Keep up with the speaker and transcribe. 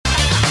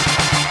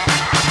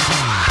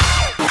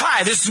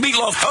Hi, this is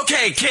Meatloaf.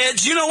 Okay,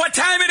 kids, you know what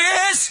time it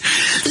is?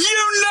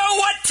 You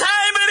know what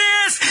time it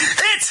is?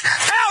 It's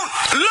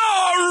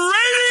Outlaw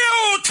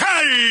Radio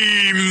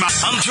time!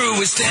 I'm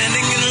through with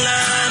standing in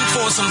line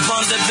for some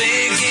fun to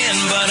begin,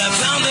 but I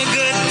found a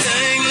good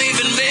thing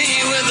leaving me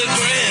with a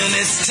grin.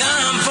 It's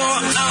time for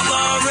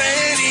Outlaw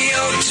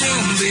Radio to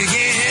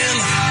begin.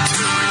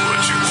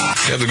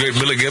 You have the great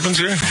Billy Gibbons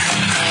here?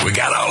 We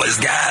got all his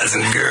guys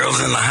and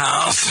girls in the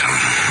house.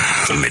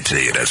 Let me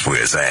tell you, that's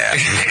where it's at.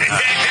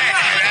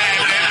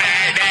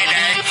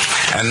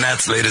 And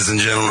that's, ladies and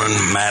gentlemen,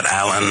 Matt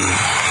Allen.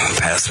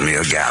 Pass me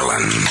a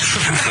gallon.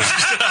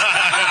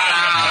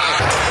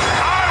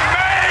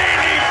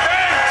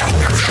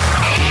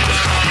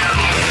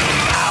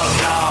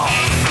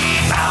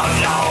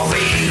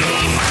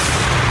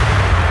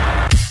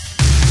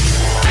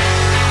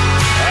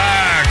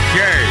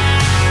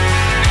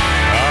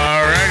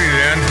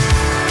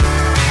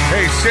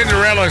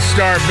 Cinderella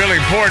star Billy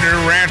Porter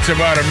rants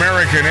about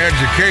American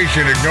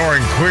education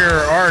ignoring queer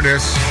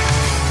artists.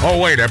 Oh,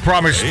 wait, I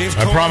promised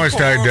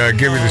I'd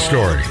give you the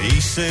story.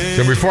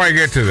 So before I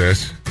get to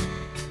this,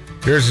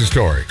 here's the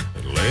story.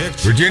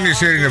 Virginia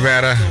City,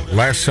 Nevada,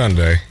 last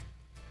Sunday.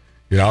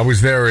 I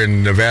was there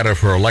in Nevada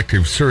for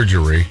elective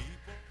surgery.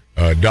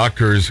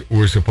 Doctors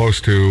were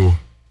supposed to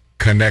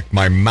connect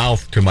my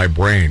mouth to my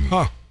brain.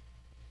 Huh.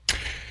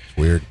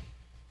 Weird.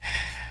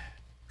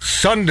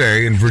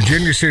 Sunday in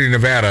Virginia City,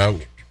 Nevada,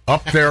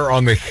 up there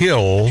on the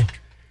hill,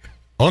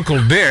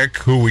 Uncle Dick,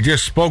 who we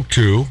just spoke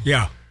to.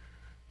 Yeah.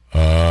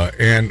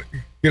 And,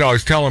 I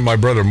was telling my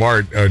brother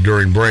Mart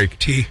during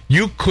break,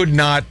 you could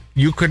not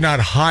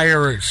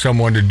hire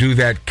someone to do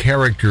that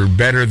character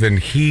better than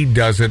he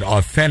does it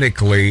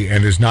authentically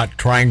and is not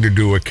trying to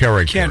do a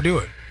character. Can't do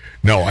it.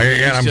 No,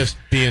 he's just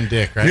being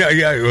Dick, right?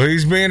 Yeah,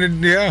 he's being,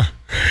 yeah.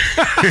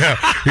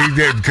 Yeah, he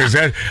did, because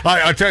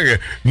I'll tell you,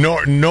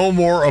 no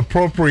more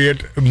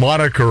appropriate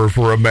moniker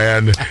for a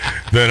man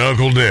than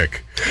Uncle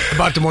Dick.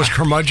 About the most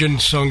curmudgeon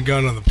son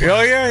gun on the planet.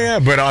 Oh, yeah,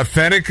 but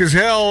authentic as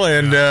hell,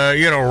 and,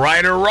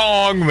 right or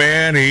wrong,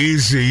 man,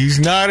 he's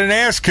not an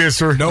ass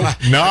kisser. Nope.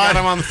 I got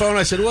him on the phone,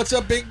 I said, "What's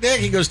up, Big Dick?"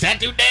 He goes,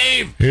 "Tattoo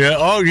Dave." Yeah,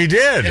 oh, you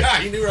did? Yeah,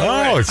 he knew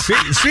right away.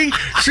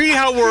 See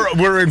how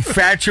we're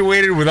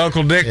infatuated with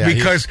Uncle Dick?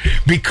 Yeah,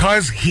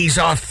 because he's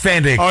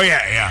authentic. Oh,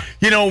 yeah.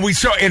 We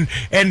saw,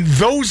 and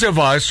those of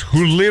us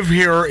who live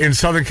here in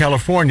Southern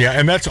California,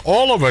 and that's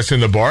all of us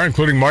in the bar,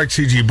 including Mark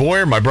C.G.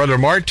 Boyer, my brother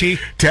Marty,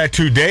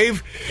 Tattoo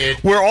Dave,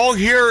 we're all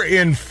here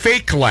in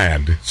fake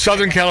land,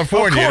 Southern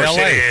California, of course in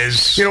L.A. It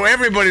is.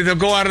 Everybody, they'll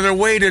go out of their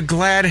way to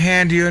glad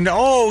hand you, and,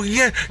 oh,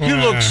 yeah, you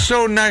look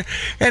so nice,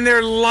 and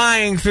they're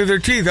lying through their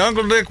teeth.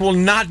 Uncle Dick will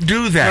not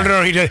do that.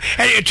 No, he does.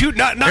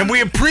 And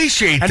we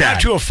appreciate that. And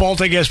not to a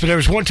fault, I guess, but there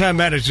was one time,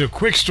 Matt, it's a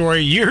quick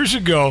story, years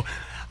ago,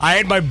 I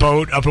had my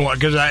boat up in,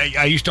 because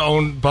I used to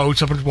own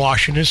boats up in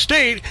Washington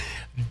State.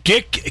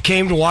 Dick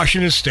came to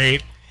Washington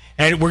State,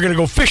 and we're going to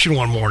go fishing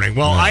one morning.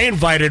 Well, I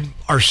invited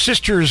our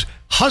sister's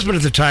husband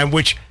at the time,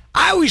 which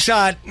I always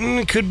thought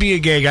could be a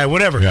gay guy,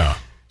 whatever. Yeah.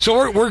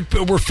 So we're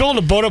filling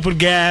the boat up with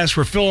gas,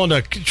 we're filling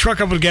the truck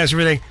up with gas,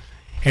 everything,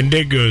 and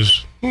Dick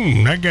goes,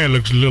 that guy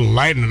looks a little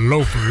light in the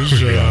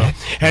loafers. Yeah.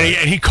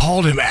 And he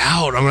called him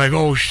out. I'm like,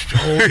 no,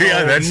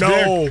 yeah, that's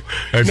no. Dick.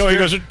 That's no, he Dick.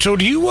 goes, so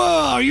do you,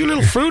 are you a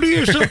little fruity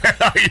or something?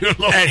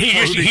 And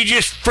he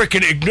just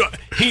freaking ignored,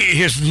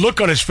 his look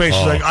on his face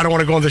was like, I don't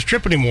want to go on this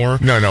trip anymore.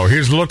 No,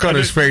 his look on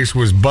his face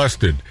was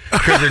busted.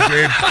 Because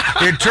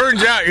it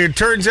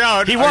turns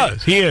out.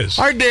 He is.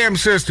 Our damn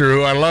sister,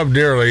 who I love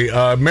dearly,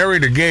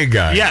 married a gay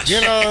guy. Yes.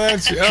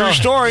 That's true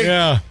story.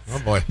 Yeah. Oh,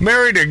 boy.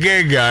 Married a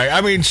gay guy.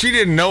 I mean, she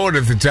didn't know it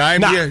at the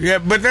time. Nah. Yeah,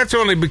 but that's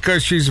only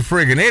because she's a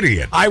friggin'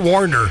 idiot. I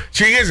warned her.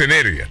 She is an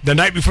idiot. The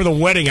night before the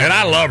wedding. And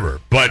I love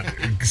her, but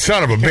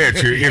son of a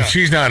bitch, if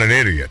she's not an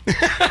idiot.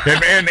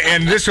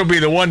 And this will be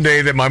the one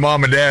day that my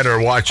mom and dad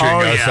are watching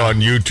us on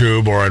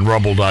YouTube or on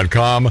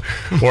Rumble.com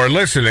or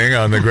listening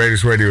on the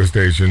greatest radio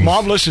station.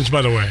 Mom listens,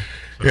 by the way.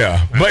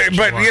 Yeah, but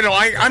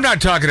I'm not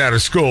talking out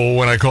of school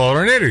when I call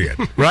her an idiot,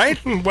 right?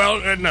 Well,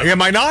 no.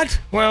 Am I not?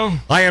 Well,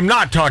 I am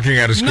not talking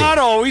out of school. Not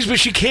always, but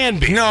she can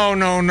be.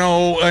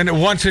 No.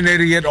 And once an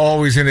idiot,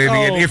 always an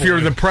idiot. If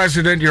you're the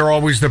president, you're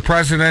always the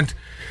president.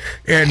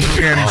 And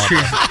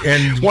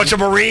once a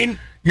Marine,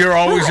 you're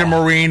always a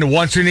Marine.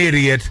 Once an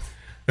idiot.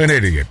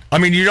 I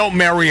mean, you don't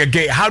marry a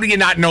gay. How do you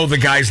not know the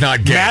guy's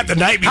not gay? Matt, the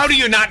night before, how do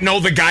you not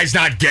know the guy's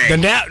not gay?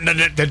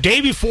 The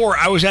day before,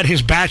 I was at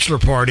his bachelor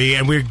party,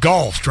 and we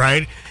golfed,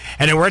 right?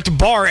 And then we're at the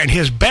bar, and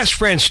his best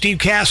friend, Steve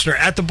Kastner,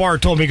 at the bar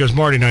told me, he goes,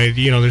 "Marty, now,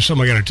 there's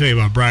something I got to tell you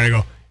about Brian." I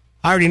go,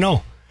 "I already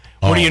know."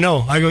 What do you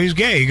know? I go, "He's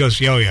gay." He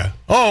goes, "Oh, yeah."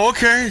 Oh,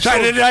 okay. So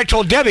I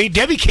told Debbie.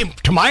 Debbie came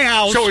to my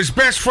house. So his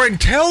best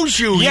friend tells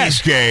you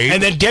he's gay.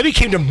 And then Debbie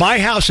came to my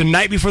house the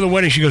night before the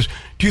wedding. She goes,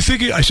 "Do you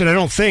think I said, "I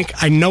don't think.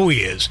 I know he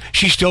is."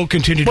 She still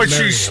continued to marry him.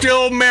 But she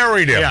still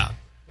married him. Yeah.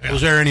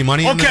 Was there any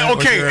money in that?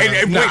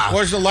 Okay. And wait,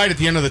 where's the light at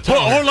the end of the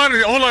tunnel?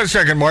 Hold on a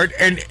second, Mart.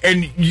 And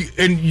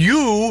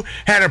you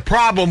had a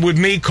problem with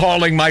me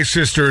calling my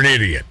sister an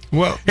idiot.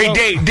 Well,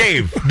 hey,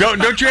 Dave,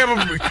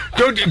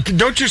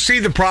 don't you see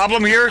the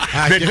problem here?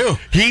 I do.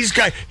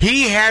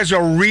 He has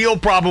a real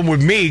problem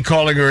with me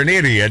calling her an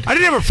idiot. I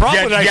didn't have a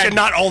problem with it. I said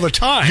not all the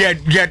time.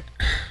 Yet.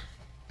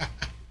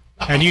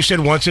 And you said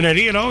once an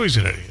idiot, always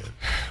an idiot.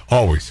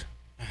 Always.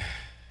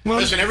 Well,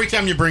 listen, every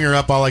time you bring her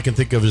up, all I can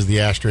think of is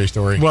the ashtray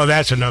story. Well,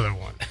 that's another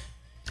one.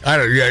 I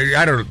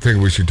don't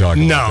think we should talk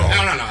about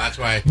that. No, that's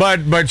why.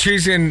 But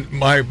she's in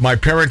my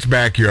parents'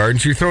 backyard,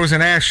 and she throws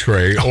an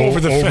ashtray over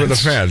the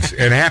fence,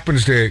 and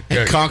happens to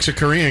conks a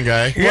Korean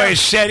guy. Well, he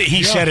said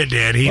it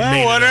did.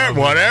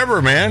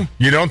 Whatever, man.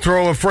 You don't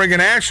throw a friggin'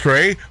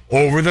 ashtray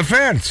over the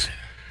fence.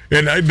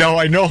 And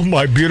I know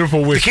my beautiful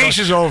Wisconsin. The case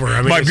is over.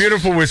 I mean, my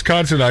beautiful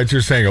Wisconsinites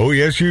are saying, "Oh,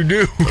 yes, you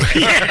do."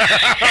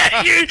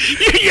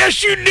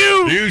 Yes, you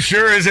do. You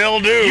sure as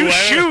hell do. You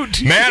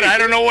shoot, Matt. I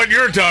don't know what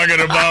you're talking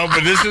about,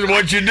 but this is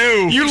what you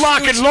do. You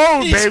lock and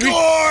load, baby.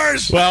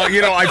 Scores. Well,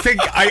 I think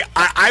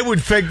I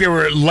would think there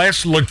were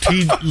less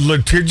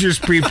litigious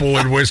people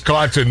in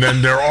Wisconsin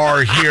than there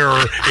are here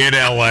in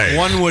L.A.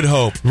 One would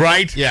hope,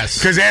 right? Yes,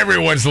 because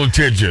everyone's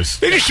litigious.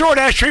 They just throw an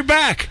ashtray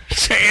back.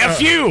 Say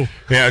F you.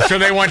 Yeah, so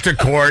they went to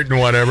court and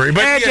whatever.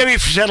 But Debbie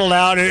settled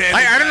out.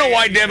 I don't know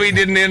why Debbie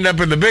didn't end up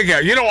in the big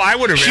house. I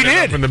would have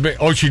ended up in the big...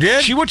 Oh, she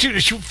did? She went to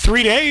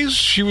 3 days.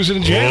 She was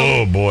in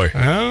jail. Oh, boy.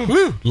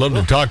 Woo. Love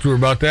to talk to her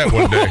about that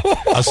one day.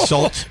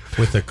 Assault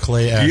with a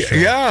clay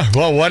ashtray. Yeah,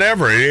 well,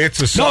 whatever.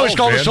 It's assault. No, it's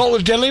called assault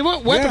with a deadly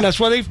weapon. Yeah. That's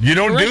why they... You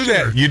don't do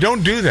that. Her. You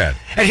don't do that.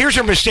 And here's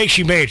her mistake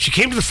she made. She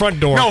came to the front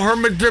door. No,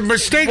 the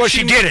mistake... Well,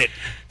 she did it.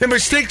 The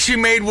mistake she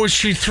made was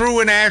she threw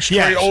an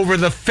ashtray over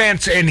the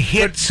fence and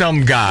hit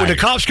some guy. When the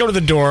cops go to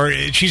the door,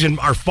 she's in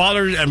our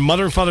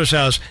mother and father's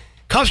house.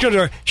 Cops go to the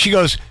door. She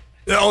goes,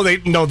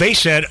 they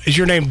said, is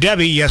your name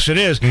Debbie? Yes, it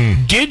is.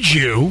 Did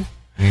you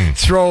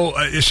throw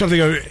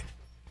something...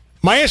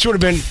 My answer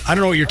would have been, I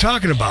don't know what you're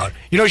talking about.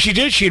 You know what she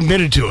did? She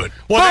admitted to it.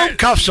 Well, boom,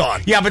 cuffs on.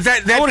 Yeah, but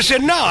that I would have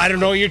said, no, I don't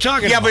know what you're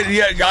talking about.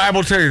 Yeah, but I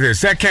will tell you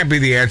this. That can't be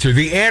the answer.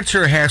 The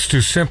answer has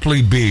to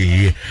simply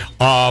be,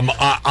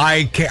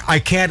 I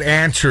can't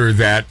answer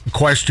that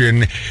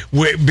question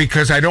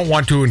because I don't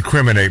want to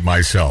incriminate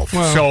myself.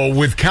 Well, so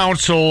with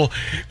counsel,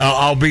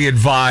 I'll be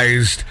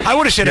advised. I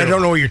would have said, I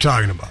don't know what you're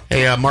talking about.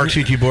 Hey, Mark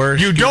C.T.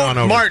 Boris. You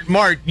don't,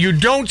 Mart, you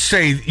don't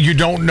say you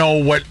don't know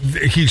what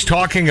he's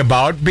talking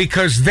about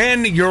because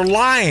then you're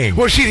lying.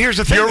 Well, see, here's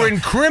the thing. You're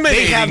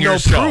incriminating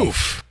yourself. They have no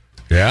proof.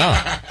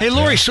 Yeah. Hey,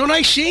 Lori, so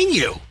nice seeing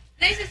you.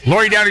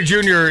 Lori Downey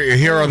Jr.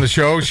 here on the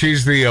show.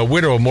 She's the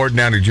widow of Morton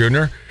Downey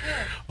Jr.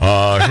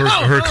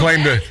 Her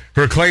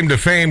claim to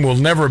fame will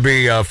never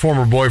be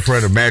former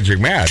boyfriend of Magic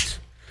Matt's.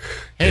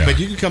 Hey, but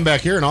you can come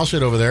back here and I'll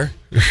sit over there.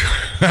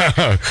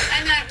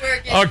 I'm not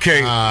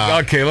working.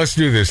 Okay, let's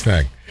do this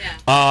thing.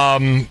 Yeah.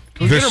 Can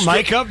we get her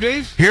mic up,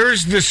 Dave?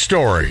 Here's the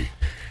story.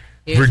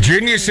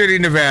 Virginia City,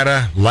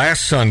 Nevada,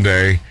 last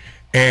Sunday,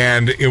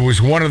 and it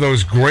was one of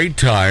those great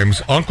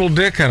times. Uncle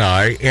Dick and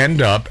I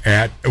end up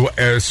at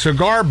a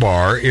cigar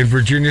bar in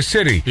Virginia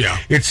City. Yeah.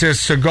 It says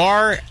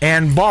Cigar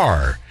and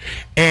Bar.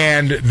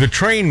 And the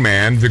train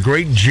man, the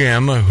great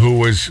Jim, who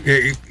was...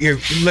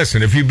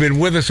 listen, if you've been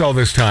with us all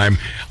this time,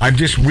 I'm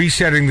just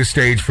resetting the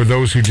stage for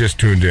those who just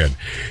tuned in.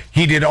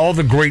 He did all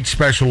the great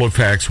special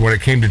effects when it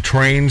came to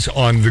trains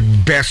on the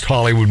best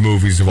Hollywood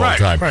movies of all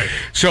time. Right.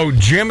 So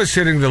Jim is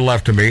sitting to the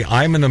left of me.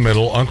 I'm in the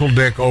middle. Uncle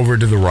Dick over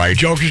to the right.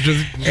 Jokers to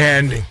the...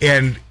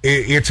 And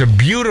it's a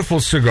beautiful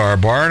cigar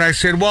bar. And I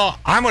said, well,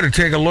 I'm going to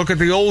take a look at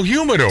the old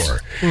humidor.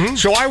 Mm-hmm.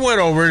 So I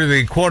went over to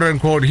the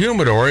quote-unquote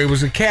humidor. It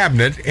was a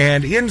cabinet.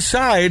 And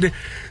inside,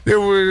 there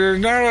was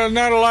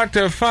not a lot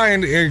to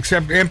find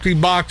except empty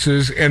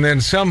boxes and then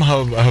some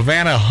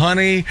Havana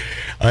honey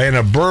and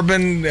a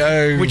bourbon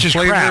which is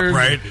flavor. Crap,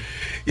 right?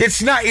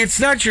 It's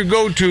not your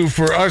go-to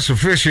for us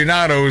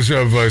aficionados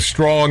of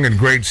strong and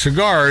great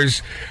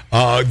cigars.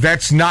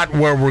 That's not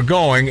where we're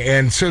going,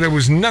 and so there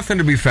was nothing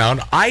to be found.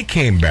 I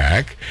came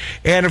back,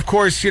 and of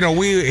course,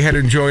 we had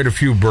enjoyed a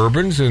few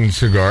bourbons and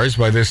cigars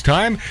by this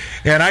time,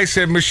 and I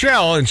said,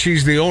 Michelle, and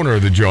she's the owner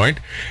of the joint,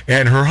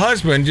 and her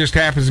husband just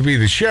happens to be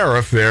the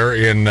sheriff there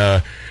in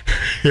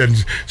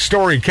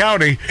Story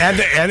County. And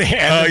the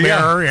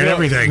mayor and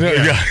everything.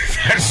 Yeah,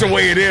 that's the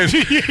way it is.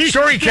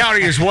 Story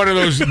County is one of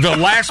the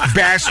last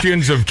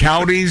bastions of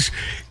counties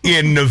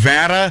in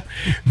Nevada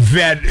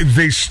that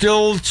they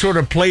still sort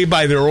of play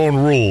by their own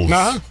rules.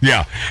 Uh-huh.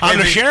 Yeah. I'm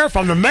the sheriff,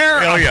 I'm the mayor,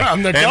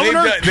 I'm the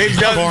governor. They've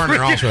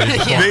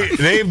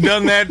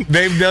done that.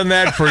 They've done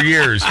that for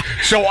years.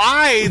 So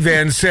I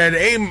then said,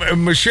 hey,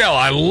 Michelle,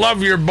 I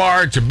love your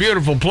bar. It's a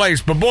beautiful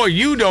place. But boy,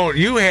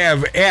 you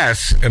have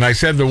S, and I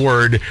said the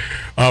word,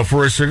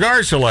 for a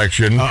cigar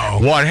selection.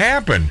 Uh-oh. What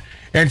happened?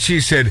 And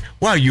she said,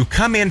 well, you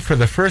come in for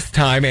the first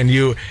time and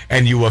you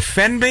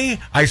offend me?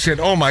 I said,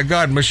 oh, my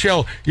God,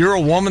 Michelle, you're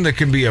a woman that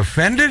can be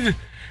offended?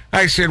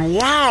 I said,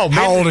 wow.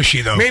 How old is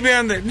she, though? Maybe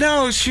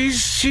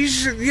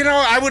she's,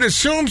 I would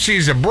assume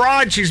she's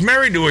abroad. She's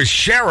married to a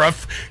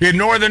sheriff in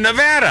northern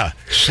Nevada.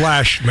 /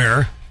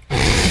 mayor.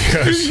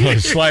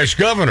 /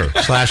 governor. /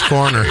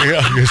 coroner.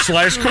 Yeah,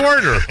 /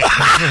 coroner.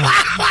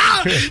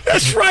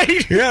 That's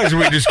right. Yeah, as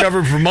we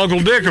discovered from Uncle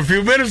Dick a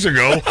few minutes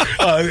ago,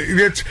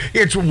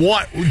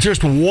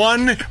 just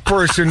one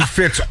person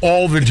fits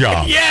all the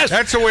jobs. Yes,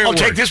 that's the way it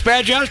works. I'll take this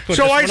badge out.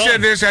 So I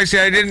said this. I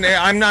said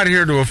I'm not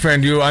here to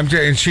offend you.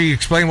 And she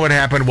explained what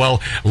happened.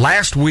 Well,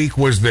 last week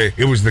was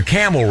the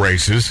camel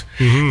races,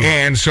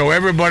 and so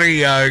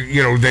everybody,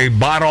 they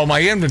bought all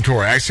my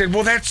inventory. I said,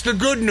 well, that's the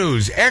good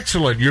news.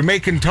 Excellent. You're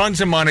making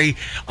tons of money.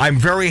 I'm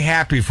very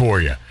happy for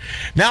you.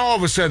 Now, all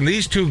of a sudden,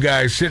 these two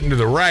guys sitting to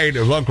the right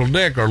of Uncle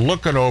Dick are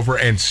looking over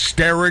and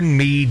staring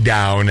me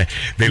down.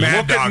 They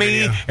look at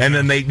me, and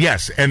then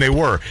they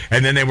were.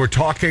 And then they were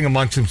talking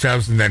amongst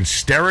themselves and then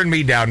staring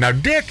me down. Now,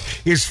 Dick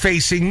is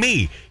facing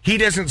me. He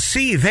doesn't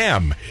see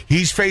them.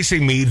 He's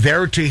facing me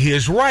there to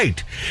his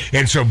right.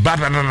 And so, blah,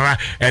 blah, blah, blah,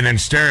 and then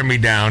staring me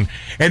down.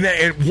 And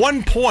then at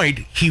one point,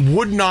 he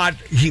would not,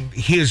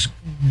 his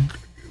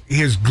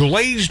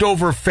glazed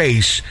over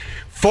face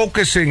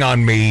focusing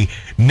on me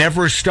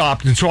never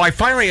stopped. And so I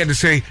finally had to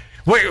say,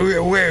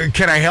 wait,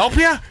 can I help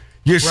you?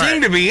 You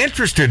seem to be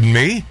interested in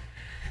me.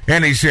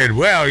 And he said,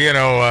 well,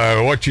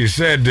 what you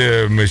said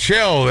to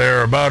Michelle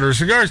there about her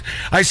cigars.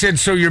 I said,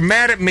 so you're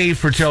mad at me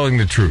for telling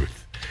the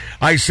truth.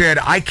 I said,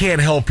 I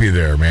can't help you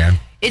there, man.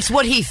 It's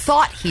what he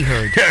thought he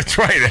heard. That's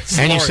right. That's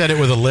and Lori. You said it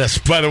with a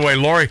lisp. By the way,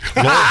 Lori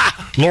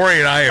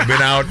and I have been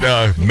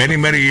out many,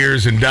 many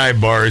years in dive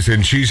bars,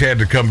 and she's had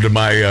to come to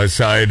my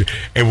side.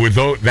 And with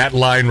that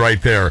line right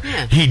there,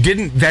 he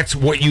didn't. That's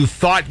what you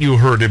thought you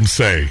heard him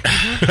say.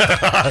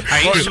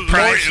 Are you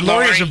surprised,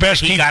 Lori is the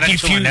best. He got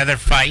into another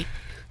fight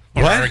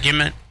or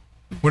argument?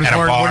 What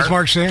does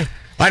Mark say?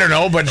 I don't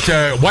know, but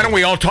why don't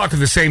we all talk at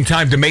the same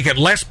time to make it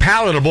less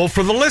palatable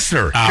for the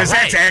listener? Because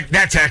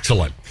that's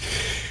excellent.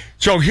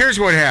 So here's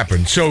what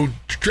happened. So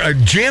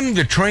Jim,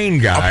 the train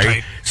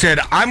guy, said,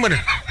 "I'm gonna."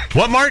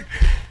 What, Mart?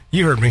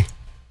 You heard me.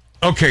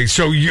 Okay,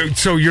 so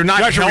you're not.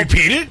 You have to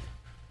repeat it.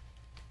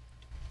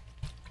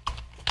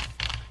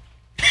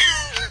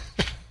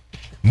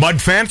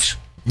 Mud fence,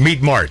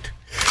 meet Mart.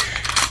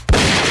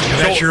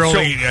 That's your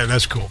only. Yeah,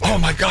 that's cool. Oh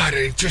my God!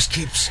 It just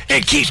keeps.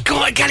 It keeps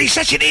going. God, he's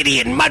such an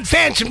idiot. Mud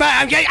fence. But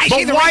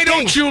why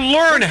don't you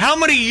learn? How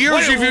many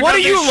years have you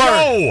done this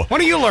show?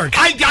 What do you learn?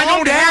 I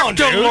don't have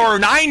to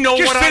learn. I know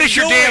what I'm doing. Just finish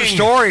your damn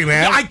story,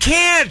 man. I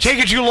can't. Take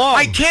it too long.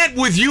 I can't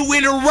with you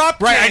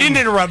interrupting. Right, I didn't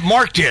interrupt.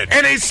 Mark did.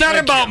 And it's not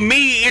about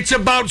me. It's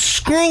about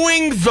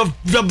screwing the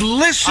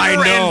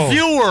listener and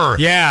viewer.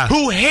 Yeah.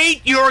 Who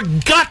hate your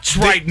guts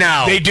right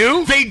now. They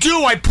do? They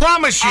do. I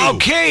promise you.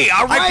 Okay.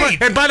 All right.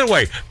 And by the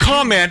way,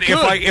 comment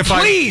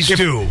Please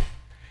do.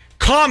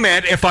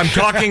 Comment if I'm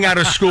talking out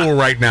of school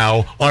right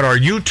now on our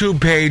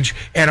YouTube page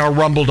and our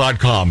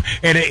rumble.com.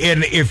 And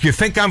if you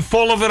think I'm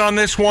full of it on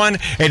this one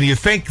and you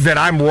think that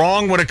I'm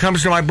wrong when it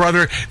comes to my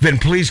brother, then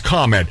please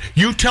comment.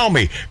 You tell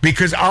me,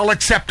 because I'll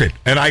accept it.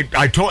 And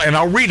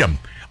I'll read them.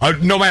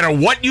 No matter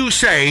what you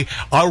say,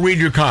 I'll read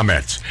your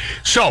comments.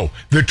 So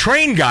the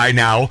train guy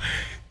now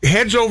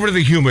heads over to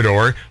the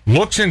humidor,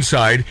 looks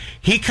inside.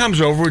 He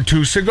comes over with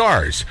 2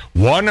 cigars.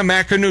 One, a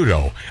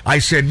Macanudo. I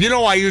said,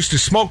 I used to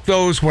smoke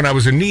those when I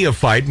was a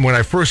neophyte and when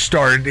I first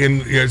started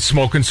in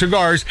smoking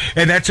cigars,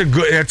 and that's a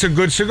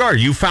good cigar.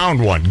 You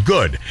found one.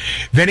 Good.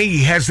 Then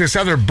he has this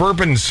other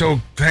bourbon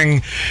soaked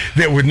thing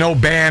that with no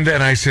band,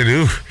 and I said,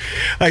 ooh.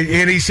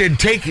 And he said,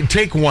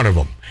 take one of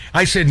them.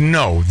 I said,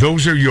 no,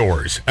 those are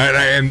yours.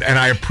 And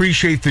I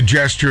appreciate the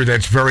gesture.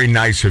 That's very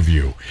nice of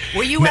you.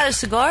 Were you out of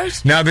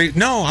cigars?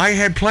 No, I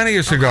had plenty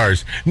of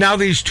cigars. Okay. Now,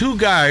 these 2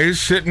 guys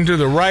sitting to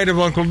the right of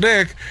Uncle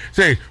Dick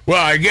say,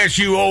 well, I guess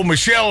you owe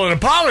Michelle an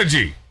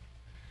apology.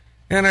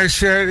 And I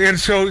said, and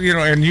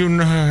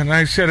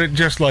I said it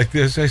just like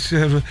this. I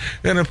said,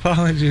 an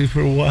apology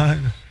for what?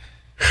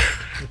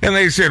 And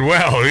they said,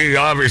 well, he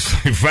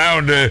obviously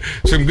found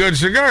some good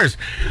cigars.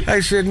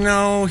 I said,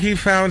 no, he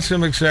found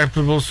some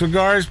acceptable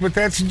cigars, but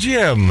that's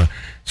Jim.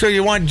 So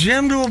you want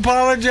Jim to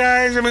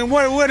apologize? I mean,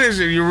 what is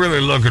it you're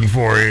really looking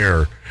for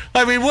here?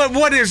 I mean,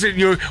 what is it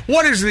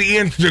what is the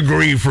nth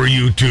degree for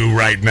you two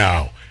right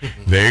now?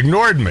 They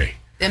ignored me.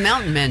 The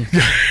mountain men.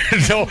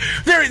 So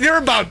they're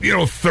about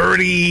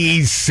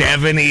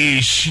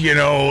 37-ish,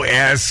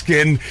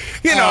 asking,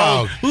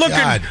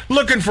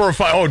 looking for a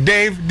fight. Oh,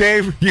 Dave,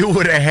 you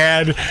would have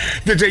had.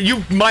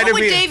 You might have.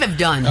 What would Dave have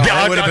done?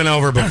 I would have been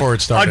over before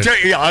it started.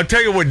 I'll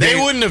tell you what. They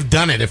wouldn't have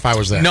done it if I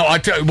was there. No,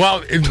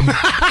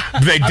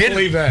 they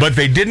didn't. But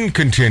they didn't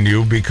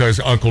continue because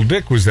Uncle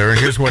Dick was there, and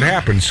here's what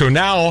happened. So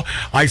now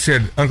I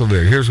said, Uncle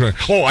Dick, here's what.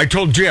 Oh, I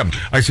told Jim.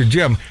 I said,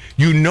 Jim,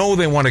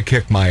 they want to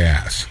kick my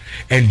ass.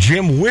 And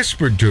Jim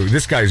whispered to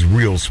this guy's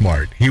real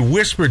smart. He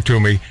whispered to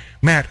me,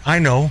 Matt, I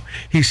know.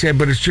 He said,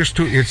 but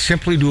it's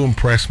simply to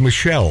impress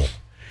Michelle.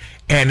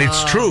 And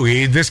it's true.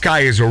 This guy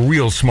is a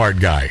real smart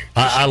guy.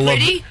 Was she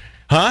pretty?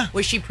 Huh?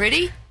 Was she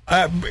pretty?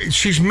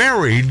 she's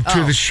married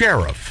to the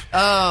sheriff.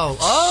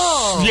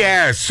 Oh.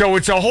 Yeah, so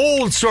it's a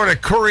whole sort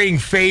of currying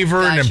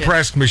favor and Gotcha.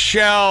 impressed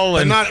Michelle.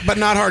 But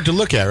not hard to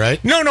look at,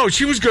 right? No,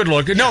 she was good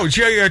looking. No,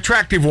 she's an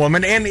attractive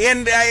woman, and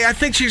I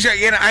think she's.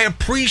 And I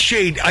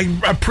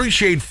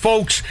appreciate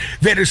folks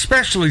that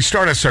especially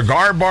start a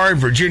cigar bar in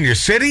Virginia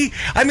City.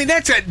 I mean,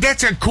 that's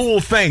a cool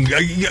thing.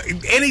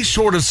 Any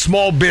sort of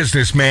small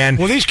business, man.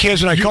 Well, these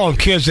kids, and I call them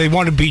kids, they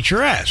want to beat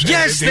your ass.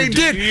 Yes, they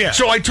did. Yeah.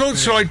 So I told,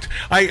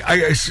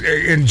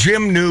 and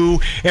Jim knew,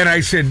 and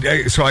I said,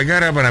 so I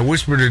got up and I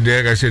whispered to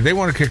Dick, I said, they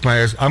want to kick my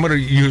ass. I'm going to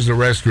use the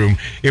restroom.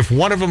 If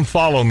one of them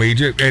follow me,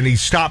 and he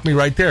stopped me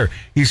right there.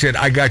 He said,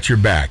 I got your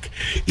back.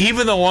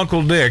 Even though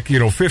Uncle Dick,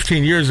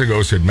 15 years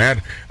ago said,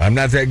 Matt, I'm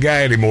not that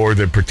guy anymore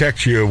that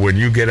protects you when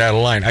you get out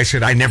of line. I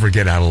said, I never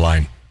get out of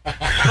line.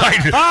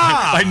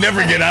 I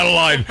never get out of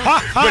line.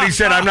 But he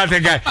said, I'm not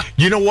that guy.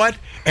 You know what?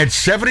 At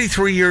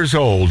 73 years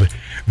old,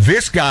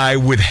 this guy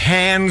with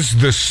hands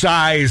the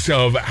size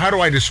of, how do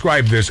I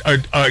describe this?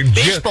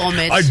 Baseball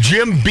mitts. A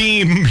Jim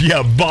Beam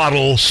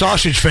bottle.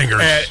 Sausage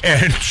fingers.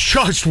 And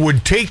just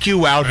would take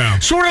you out. Yeah.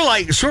 Sort of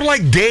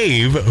like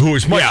Dave, who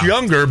is much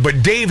younger,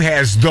 but Dave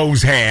has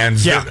those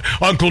hands that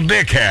Uncle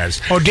Dick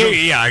has. Oh,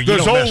 Dave,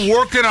 Those old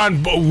working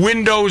on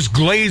Windows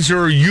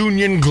Glazer,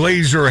 Union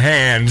Glazer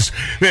hands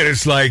that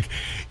it's like,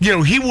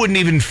 he wouldn't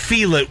even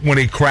feel it when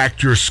he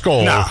cracked your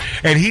skull. No.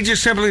 And he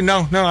just simply,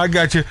 no, I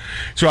got you.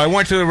 So I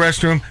went to the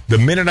restroom. The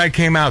minute I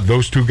came out,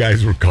 those two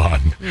guys were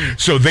gone.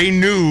 So they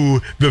knew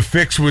the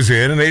fix was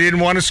in, and they didn't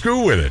want to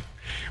screw with it.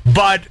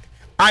 But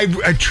I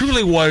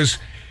truly was,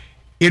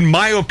 in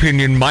my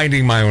opinion,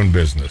 minding my own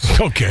business.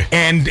 Okay.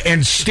 And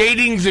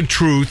stating the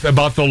truth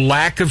about the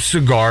lack of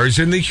cigars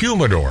in the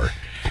humidor.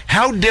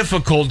 How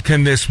difficult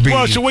can this be?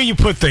 Well, it's the way you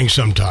put things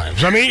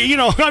sometimes. I mean,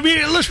 let's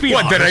be honest.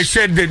 What, that I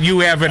said that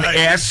you have an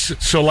S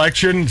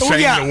selection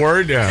saying the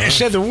word? I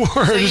said the word.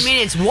 So you mean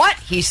it's what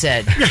he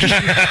said?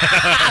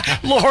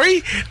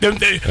 Lori?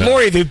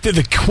 Lori,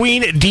 the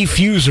queen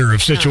diffuser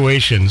of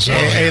situations.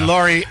 Hey,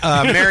 Lori,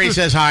 Mary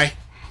says hi.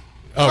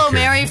 Hello, Okay.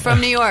 Mary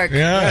from New York.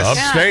 Yeah,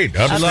 upstate.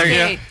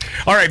 Upstate.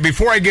 All right,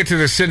 before I get to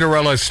the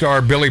Cinderella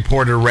star Billy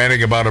Porter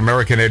ranting about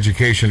American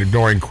education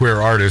ignoring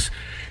queer artists,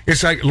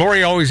 it's like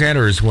Lori always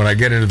enters when I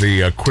get into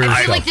the queer I stuff.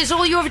 feel like this is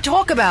all you ever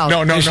talk about.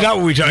 No, It's not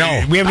what we talk.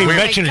 No. We haven't even Oh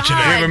my mentioned it God.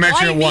 today. We haven't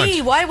mentioned it Why once.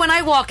 me? Why when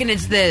I walk in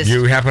it's this?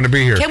 You happen to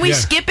be here. Can we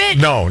skip it?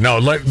 No,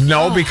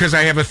 because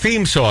I have a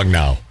theme song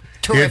now.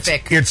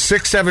 Terrific. It's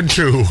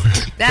 672.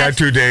 That's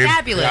Tattoo Dave.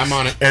 fabulous. Yeah, I'm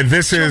on it. And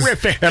this is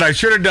Terrific. and I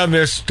should have done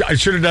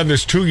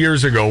this 2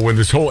 years ago when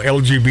this whole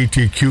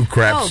LGBTQ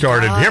crap Oh,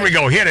 started. God. Here we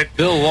go, hit it.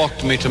 Bill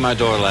walked me to my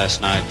door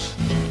last night,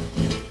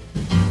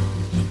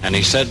 and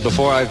he said,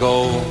 before I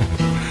go,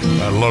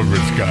 I love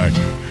this guy.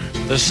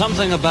 there's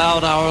something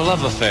about our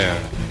love affair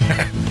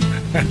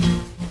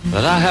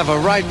that I have a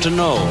right to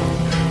know.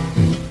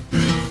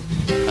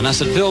 And I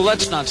said, Bill,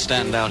 let's not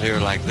stand out here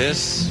like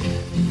this.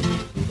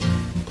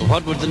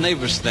 What would the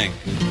neighbors think?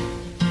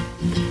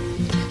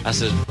 I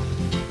said,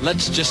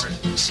 let's just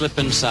slip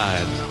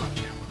inside,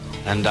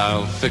 and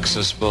I'll fix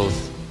us both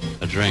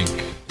a drink.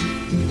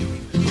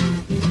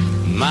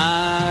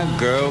 My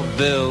girl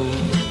Bill,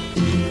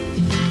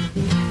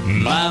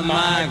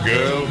 my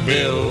girl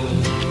Bill,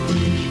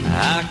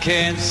 I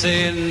can't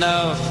say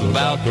enough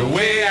about the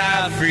way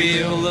I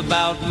feel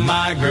about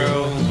my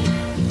girl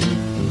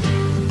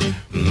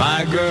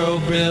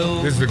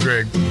Bill. This is the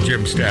great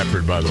Jim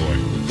Stafford, by the way.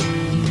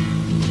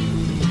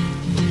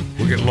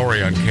 We'll get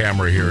Lori on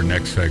camera here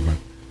next segment.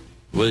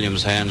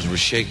 William's hands were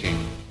shaking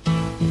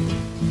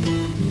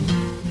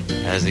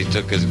as he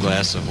took his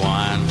glass of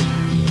wine,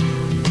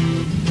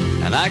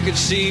 and I could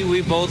see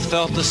we both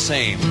felt the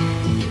same.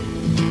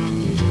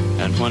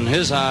 And when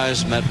his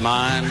eyes met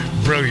mine,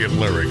 Brilliant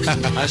lyrics.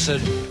 I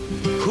said,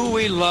 who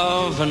we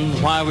love and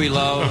why we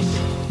love,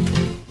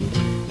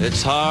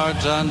 it's hard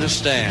to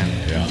understand.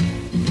 Yeah.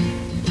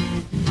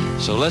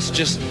 So let's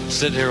just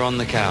sit here on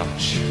the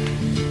couch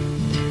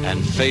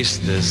and face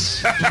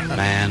this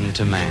man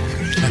to man.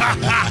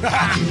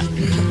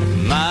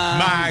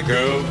 My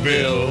girl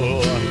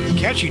Bill,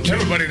 Catchy too.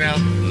 Everybody now.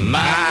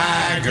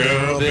 my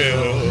girl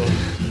Bill,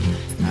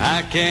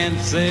 I can't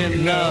say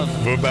enough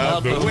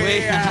about the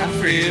way I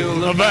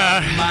feel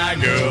about my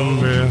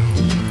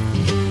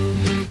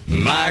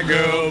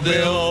girl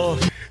Bill.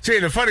 See,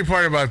 the funny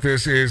part about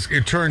this is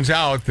it turns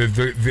out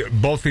that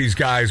both these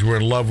guys were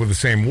in love with the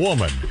same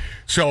woman.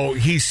 So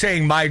he's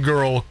saying my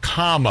girl,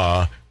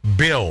 comma,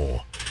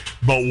 Bill.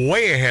 But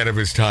way ahead of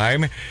his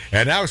time.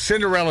 And now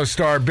Cinderella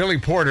star Billy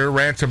Porter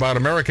rants about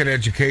American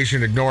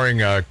education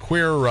ignoring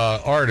queer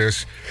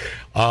artists.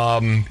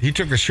 He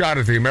took a shot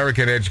at the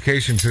American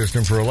education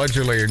system for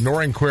allegedly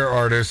ignoring queer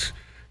artists'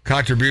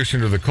 contribution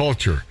to the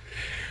culture.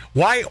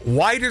 Why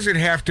does it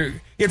have to?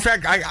 In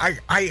fact,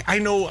 I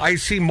know I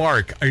see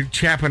Mark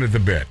champing at the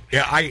bit.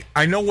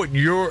 I know what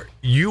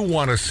you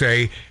want to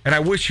say, and I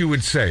wish you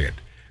would say it.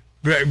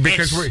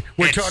 Because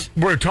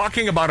we're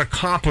talking about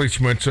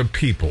accomplishments of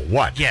people.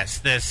 What? Yes,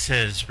 this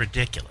is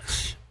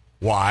ridiculous.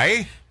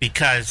 Why?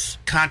 Because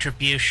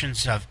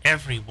contributions of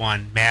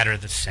everyone matter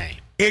the same.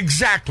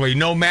 Exactly.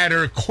 No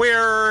matter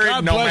queer,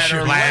 God no bless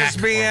matter you.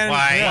 lesbian,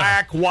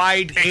 black,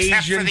 white, Except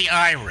Asian. for the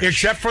Irish.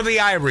 Except for the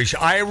Irish.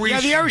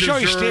 Irish the Irish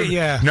always deserve, stay,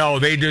 yeah. No,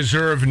 they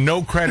deserve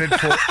no credit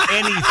for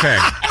anything.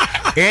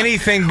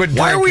 Anything but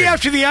Why are we drinking.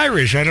 after the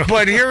Irish? I don't.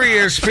 But here he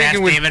is speaking Ask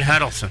with David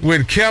Huddleston.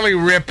 with Kelly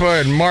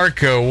Ripa and Mark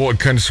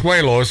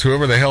Consuelos,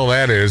 whoever the hell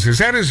that is. Is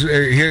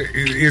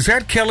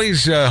that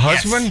Kelly's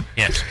husband?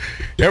 Yes.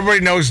 Everybody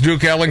knows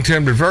Duke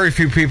Ellington, but very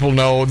few people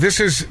know. This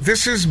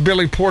is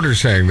Billy Porter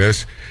saying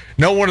this.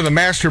 Know one of the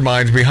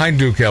masterminds behind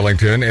Duke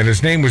Ellington, and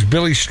his name was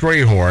Billy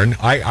Strayhorn.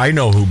 I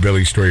know who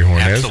Billy Strayhorn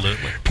is.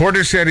 Absolutely.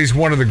 Porter said he's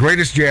one of the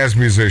greatest jazz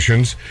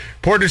musicians.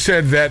 Porter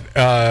said that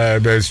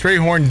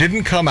Strayhorn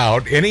didn't come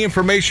out any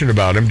information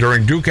about him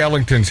during Duke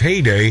Ellington's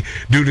heyday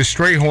due to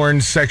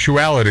Strayhorn's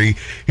sexuality.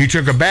 He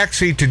took a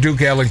backseat to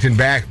Duke Ellington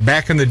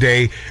back in the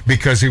day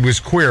because he was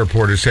queer,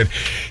 Porter said.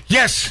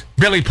 Yes,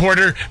 Billy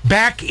Porter,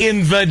 back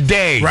in the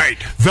day. Right.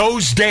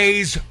 Those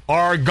days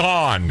are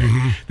gone.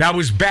 Mm-hmm. That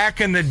was back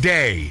in the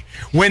day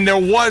when there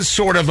was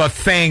sort of a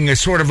thing, a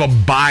sort of a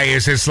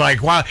bias. It's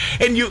like, wow.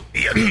 And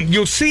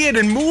you'll see it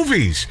in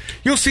movies.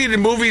 You'll see it in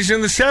movies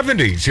in the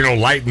 70s. You know,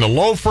 Light and the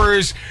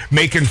Loafers,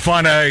 making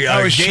fun of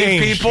gay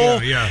changed.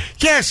 people. Yeah.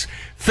 Yes.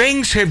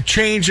 Things have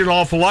changed an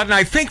awful lot, and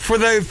I think for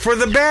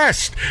the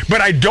best.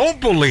 But I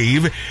don't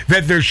believe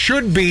that there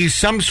should be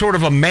some sort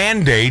of a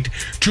mandate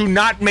to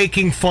not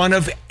making fun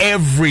of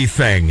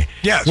everything.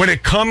 Yes. When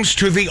it comes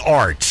to the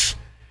arts.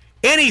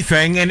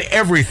 Anything and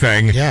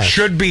everything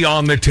should be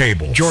on the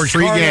table. George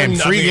Free Carlin,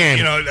 game.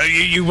 You know,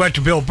 you went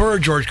to Bill Burr,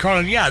 George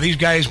Carlin. Yeah, these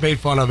guys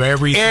made fun of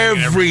everything.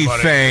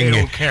 Everything. They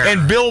don't care.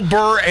 And Bill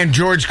Burr and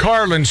George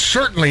Carlin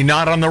certainly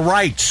not on the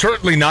right,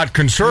 certainly not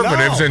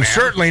conservatives, and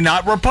certainly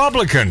not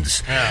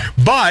Republicans. Yeah.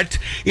 But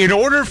in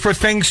order for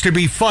things to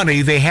be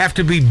funny, they have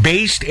to be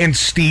based and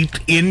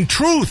steeped in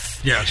truth.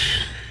 Yes.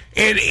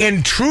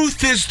 And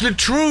truth is the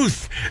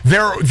truth.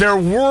 There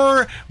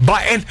were,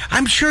 and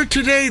I'm sure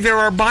today there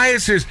are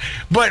biases,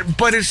 but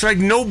it's like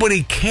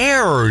nobody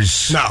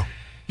cares. No.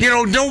 You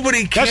know,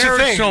 nobody That's the cares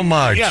thing. so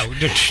much. Yeah,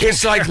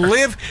 it's like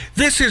live.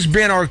 This has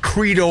been our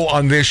credo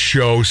on this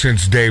show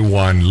since day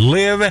one.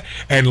 Live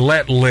and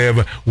let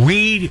live.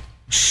 We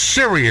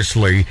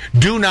seriously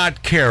do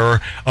not care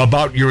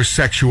about your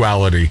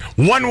sexuality,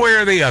 one way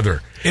or the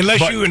other.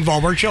 Unless you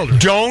involve our children.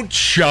 Don't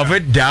shove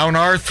it down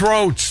our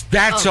throats.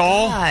 That's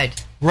all. God.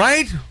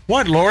 Right?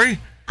 What, Lori?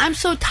 I'm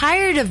so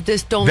tired of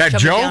this. Don't That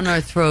shove joke? it down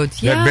our throats.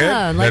 That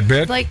Yeah, bit? like That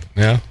bit? like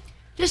Yeah.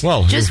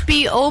 just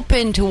be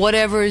open to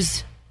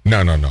whatever's.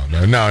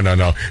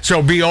 No.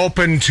 So be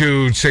open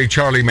to, say,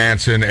 Charlie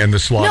Manson and the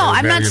slaughter. No, of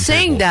I'm not million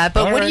saying people. that. But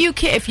All what right. do you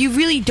care? If you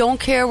really don't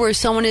care where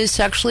someone is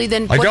sexually,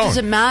 then what don't. does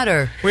it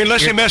matter? Well,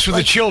 unless they mess with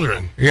the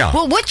children. Yeah.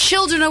 Well, what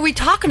children are we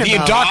talking The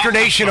about?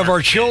 indoctrination of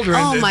our children.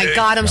 Oh my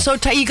God, I'm so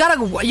tired. You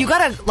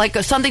gotta like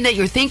something that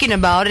you're thinking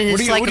about, and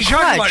it's like what are a you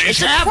talking about? crutch.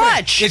 It's a happening.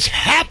 crutch. It's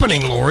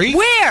happening, Lori.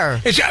 Where?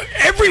 It's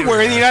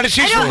everywhere in the United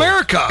States of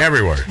America.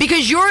 Everywhere.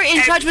 Because you're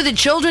in touch with the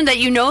children that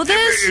you know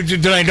this.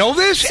 Did I know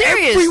this?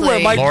 Seriously. Everywhere.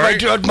 Lori?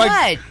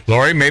 What?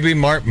 Lori, maybe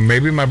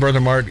my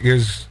brother Mart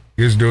is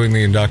doing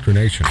the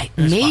indoctrination.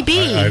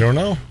 Maybe. I don't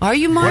know. Are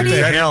you, What Marty?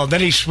 the hell? Then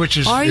he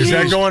switches. Are Is you?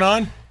 that going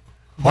on?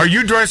 Are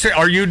you dressing?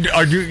 Are you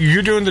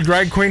doing the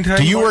drag queen thing?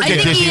 Do you work I at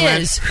think he Disneyland?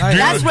 is. Do you-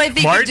 That's what I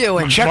think Mart? you're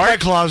doing. Check Mark? my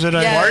closet.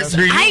 Yes.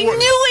 Mart, I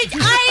knew it.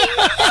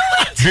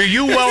 Do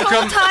you The whole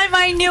welcome? time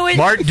I knew it.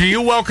 Mart, do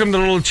you welcome the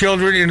little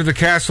children into the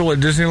castle at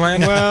Disneyland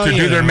Well, to do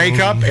you their know.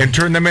 makeup and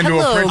turn them into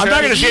Hello. a princess? I'm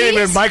not going to say anything,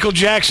 Please? but Michael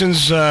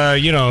Jackson's,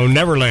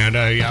 Neverland.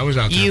 I was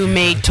out there. You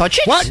may touch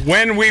it. What?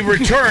 When we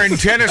return,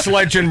 tennis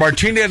legend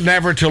Martina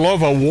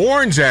Navratilova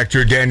warns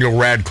actor Daniel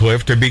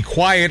Radcliffe to be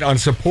quiet on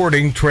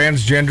supporting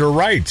transgender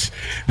rights.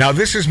 Now,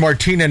 this is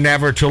Martina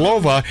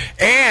Navratilova,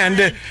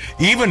 and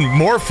even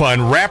more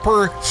fun,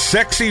 rapper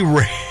Sexy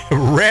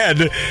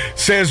Red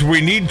says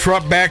we need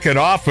Trump back in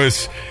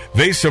office.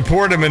 They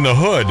support him in the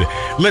hood.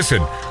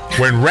 Listen,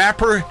 when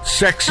rapper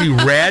Sexy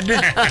Red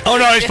Oh,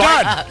 no, it's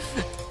not.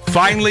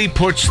 finally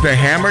puts the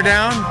hammer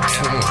down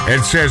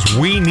and says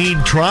we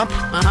need Trump,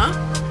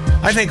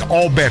 I think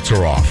all bets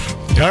are off.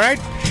 All right?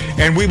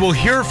 And we will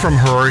hear from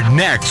her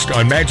next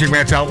on Magic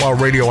Matt's Outlaw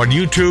Radio on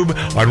YouTube,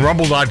 on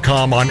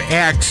Rumble.com, on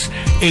X,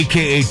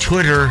 a.k.a.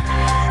 Twitter,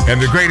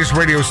 and the greatest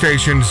radio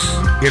stations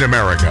in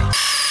America.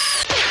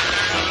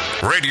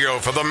 Radio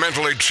for the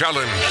mentally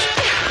challenged.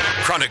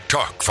 Chronic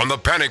talk from the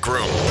panic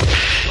room.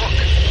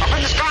 Look, up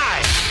in the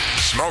sky.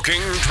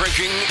 Smoking,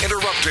 drinking,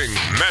 interrupting.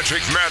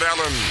 Magic Matt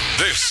Allen.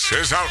 This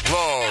is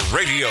Outlaw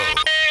Radio.